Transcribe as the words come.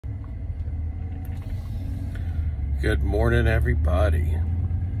Good morning, everybody.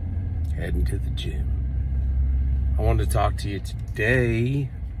 Heading to the gym. I wanted to talk to you today.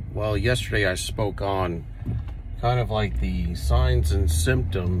 Well, yesterday I spoke on kind of like the signs and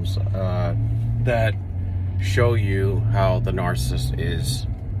symptoms that show you how the narcissist is,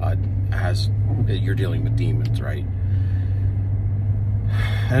 you're dealing with demons, right?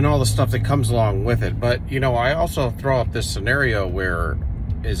 And all the stuff that comes along with it. But, you know, I also throw up this scenario where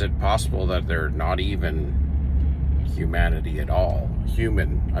is it possible that they're not even humanity at all?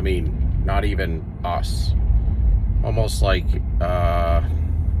 Human, I mean, not even us. Almost like, and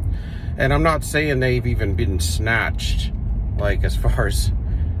I'm not saying they've even been snatched, like as far as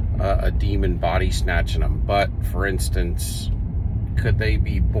a demon body snatching them. But, for instance, could they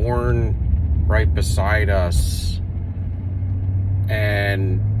be born right beside us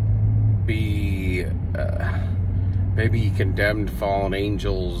and be maybe condemned fallen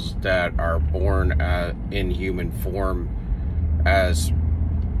angels that are born in human form as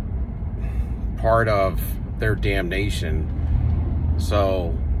part of their damnation,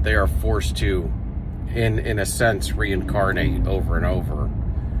 so they are forced to in a sense reincarnate over and over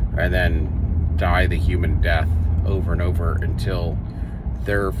and then die the human death over and over until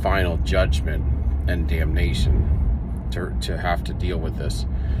their final judgment and damnation to have to deal with this.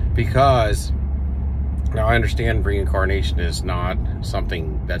 Because now I understand reincarnation is not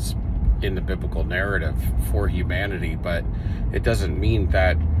something that's in the biblical narrative for humanity, but it doesn't mean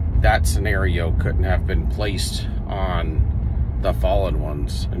that that scenario couldn't have been placed on the fallen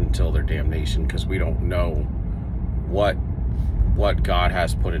ones until their damnation, because we don't know what God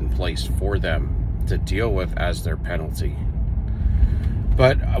has put in place for them to deal with as their penalty.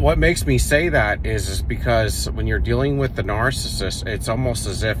 But what makes me say that is because when you're dealing with the narcissist, it's almost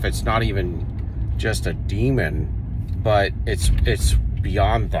as if it's not even just a demon, but it's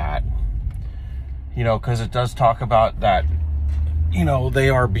beyond that, you know, because it does talk about that, you know, they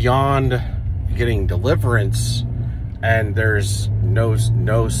are beyond getting deliverance, and there's no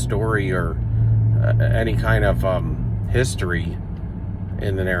story or any kind of history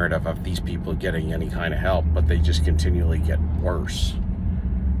in the narrative of these people getting any kind of help, but they just continually get worse.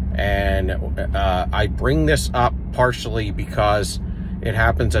 And I bring this up partially because it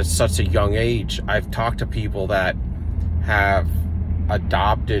happens at such a young age. I've talked to people that have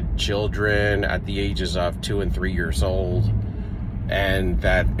adopted children at the ages of 2 and 3 years old, and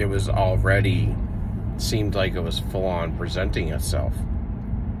that it was already seemed like it was full on presenting itself.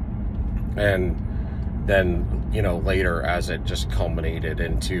 And then, you know, later as it just culminated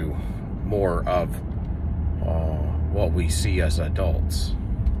into more of what we see as adults,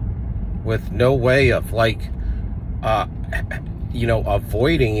 with no way of like, you know,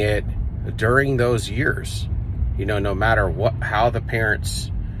 avoiding it during those years. You know, no matter how the parents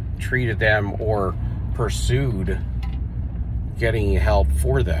treated them or pursued getting help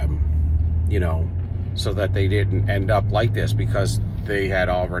for them, you know, so that they didn't end up like this, because they had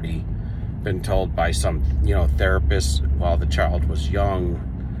already been told by some, you know, therapist while the child was young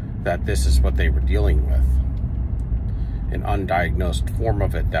that this is what they were dealing with. An undiagnosed form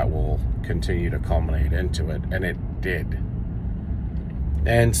of it that will continue to culminate into it, and it did.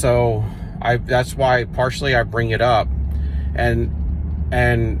 And so that's why partially I bring it up. And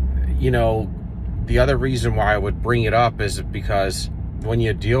you know, the other reason why I would bring it up is because when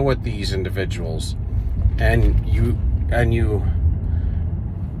you deal with these individuals and you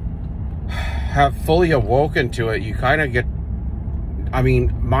have fully awoken to it, you kind of get, I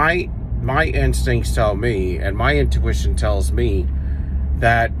mean, my instincts tell me, and my intuition tells me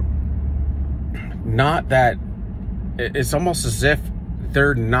that not that it's almost as if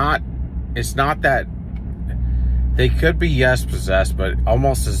they're not, it's not that they could be, yes, possessed, but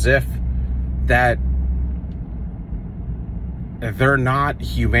almost as if that they're not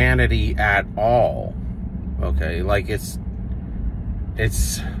humanity at all. Okay, like it's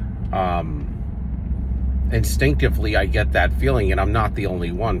instinctively I get that feeling, and I'm not the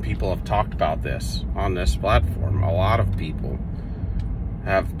only one. People have talked about this on this platform. A lot of people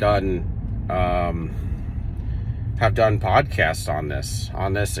have done podcasts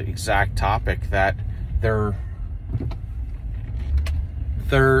on this exact topic, that they're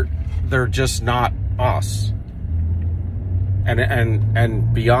just not us,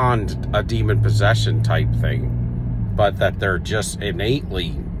 and beyond a demon possession type thing, but that they're just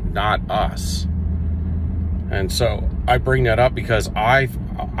innately not us. And so I bring that up because I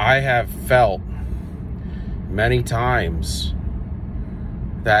have felt many times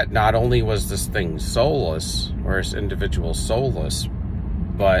that not only was this thing soulless, or this individual soulless,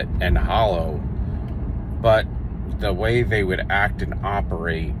 and hollow, but the way they would act and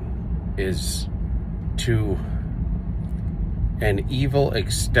operate is to an evil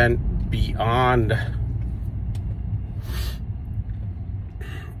extent beyond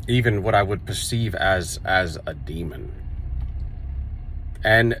even what I would perceive as a demon.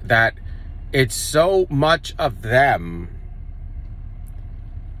 And that it's so much of them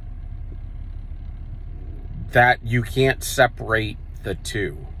that you can't separate the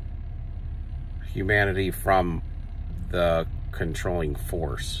two. Humanity from the controlling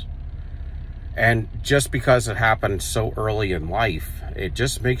force. And just because it happened so early in life, it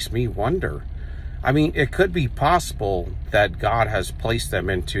just makes me wonder. I mean, it could be possible that God has placed them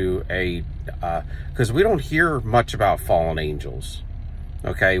into a... because we don't hear much about fallen angels.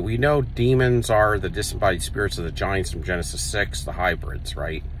 Okay, we know demons are the disembodied spirits of the giants from Genesis 6, the hybrids,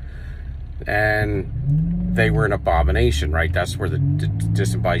 right? And they were an abomination, right? That's where the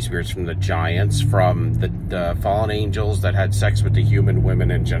disembodied spirits from the giants, from the fallen angels that had sex with the human women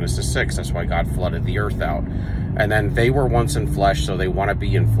in Genesis 6. That's why God flooded the earth out. And then they were once in flesh, so they want to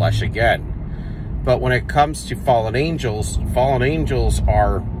be in flesh again. But when it comes to fallen angels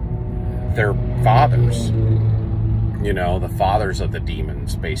are their fathers. You know, the fathers of the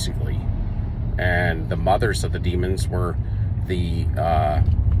demons, basically. And the mothers of the demons were the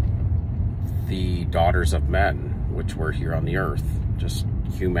daughters of men, which were here on the earth, just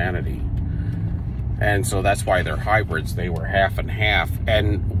humanity. And so that's why they're hybrids. They were half and half.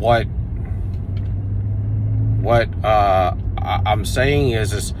 And what I'm saying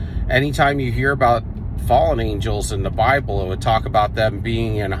is anytime you hear about fallen angels in the Bible, it would talk about them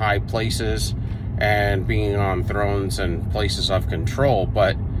being in high places and being on thrones and places of control,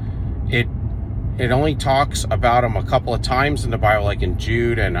 but it only talks about them a couple of times in the Bible, like in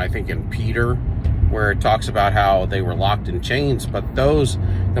Jude and I think in Peter, where it talks about how they were locked in chains. But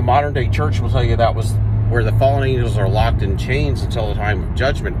the modern day church will tell you that was where the fallen angels are locked in chains until the time of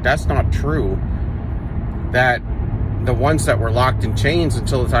judgment. That's not true. That the ones that were locked in chains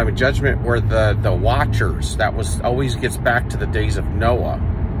until the time of judgment were the watchers. That always gets back to the days of Noah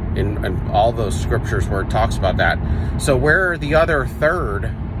in all those scriptures where it talks about that. So where are the other third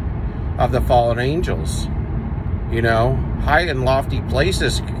of the fallen angels? You know, high and lofty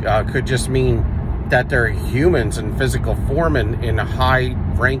places could just mean that they're humans in physical form and in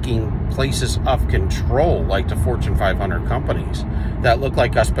high-ranking places of control, like the Fortune 500 companies that look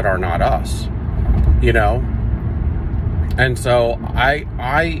like us but are not us, you know? And so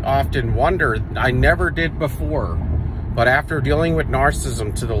I often wonder, I never did before, but after dealing with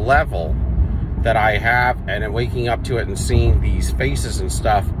narcissism to the level that I have and then waking up to it and seeing these faces and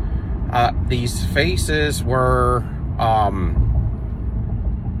stuff, these faces were,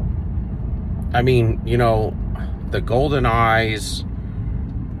 I mean, you know, the golden eyes,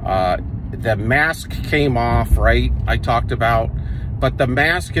 the mask came off, right? I talked about, but the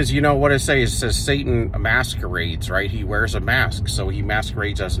mask is, you know what I say, it says Satan masquerades, right? He wears a mask, so he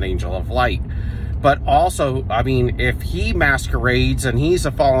masquerades as an angel of light. But also, I mean, if he masquerades and he's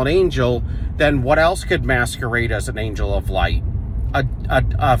a fallen angel, then what else could masquerade as an angel of light?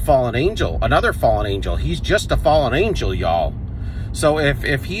 A fallen angel, another fallen angel. He's just a fallen angel, y'all. So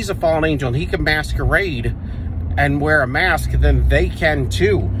if he's a fallen angel and he can masquerade and wear a mask, then they can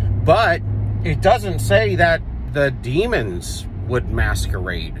too. But it doesn't say that the demons would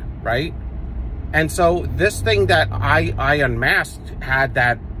masquerade, right? And so this thing that I unmasked had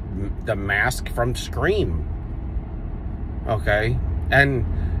the mask from Scream. Okay, and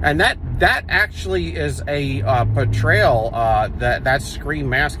that actually is a portrayal. That Scream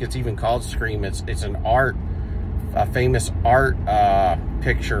mask. It's even called Scream. It's a famous art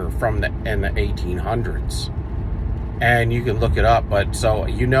picture from in the 1800s, and you can look it up. But so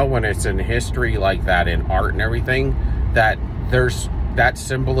you know, when it's in history like that, in art and everything, that there's that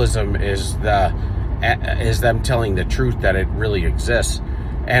symbolism is them telling the truth that it really exists.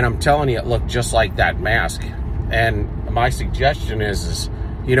 And I'm telling you, it looked just like that mask. And my suggestion is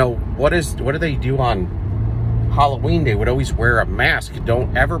you know, what do they do on Halloween? They would always wear a mask.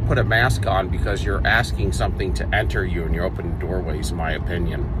 Don't ever put a mask on, because you're asking something to enter you and you're opening doorways, in my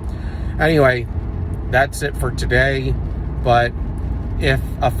opinion. Anyway, that's it for today. But if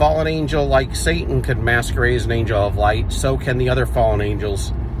a fallen angel like Satan could masquerade as an angel of light, so can the other fallen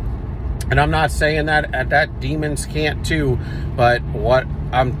angels. And I'm not saying that demons can't too, but what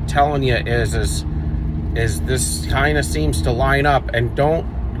I'm telling you is this kind of seems to line up. And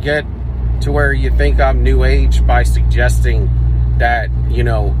don't get to where you think I'm New Age by suggesting that, you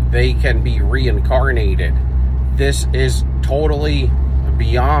know, they can be reincarnated. This is totally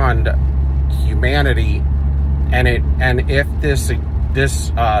beyond humanity, and if this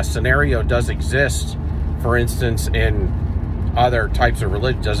scenario does exist, for instance, in other types of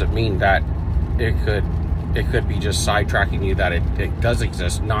religion, doesn't mean that it could it could be just sidetracking you that it does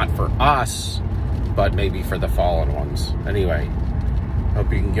exist, not for us, but maybe for the fallen ones. Anyway,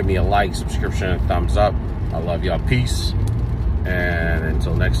 hope you can give me a like, subscription, and thumbs up. I love y'all. Peace. And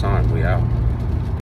until next time, we out.